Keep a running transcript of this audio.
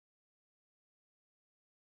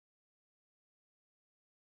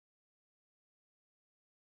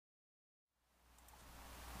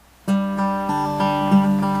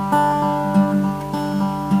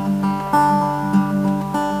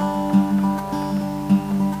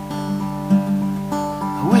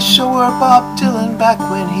wish I were Bob Dylan back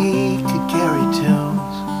when he could carry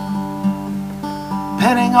tunes,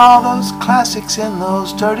 penning all those classics in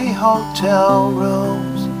those dirty hotel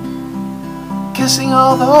rooms, kissing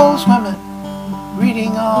all those women,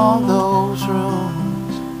 reading all those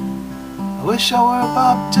rooms. I wish I were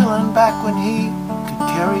Bob Dylan back when he could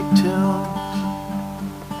carry tunes.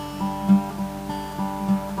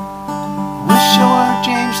 I wish I were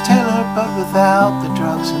James Taylor, but without the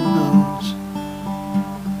drugs and booze,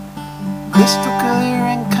 crystal clear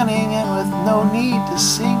and cunning, and with no need to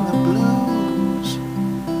sing the blues.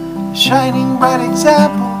 A shining bright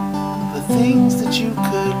example of the things that you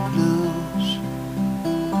could lose.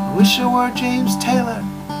 I wish I were James Taylor,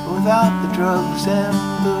 but without the drugs and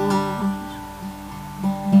booze.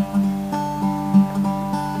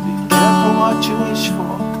 Be careful what you wish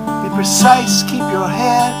for, be precise, keep your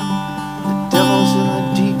head. The devil's in the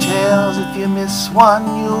details, if you miss one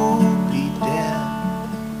you'll be dead.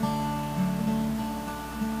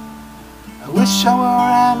 I wish I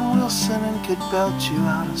were Ann Wilson and could belt you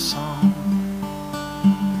out a song,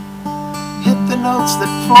 hit the notes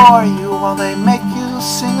that floor you while they make you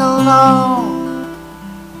sing along,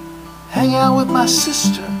 hang out with my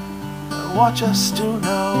sister, watch us do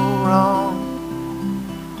no wrong.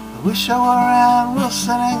 I wish I were Ann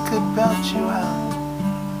Wilson and could belt you out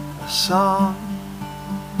a song.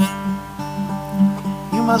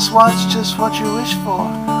 You must watch just what you wish for,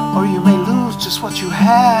 or you may lose just what you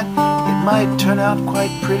had. It might turn out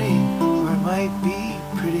quite pretty, or it might be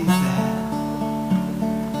pretty bad.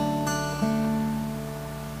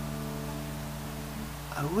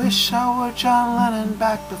 I wish I were John Lennon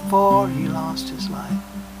back before he lost his life,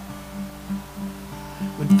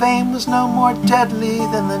 when fame was no more deadly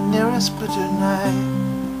than the nearest bitter knife.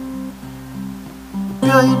 A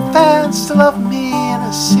billion fans still love me and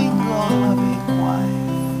a single loving wife.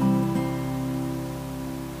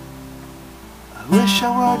 I wish I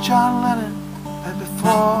were John Lennon right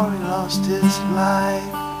before he lost his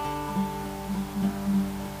life.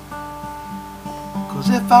 'Cause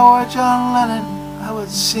if I were John Lennon, I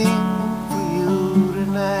would sing for you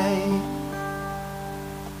tonight.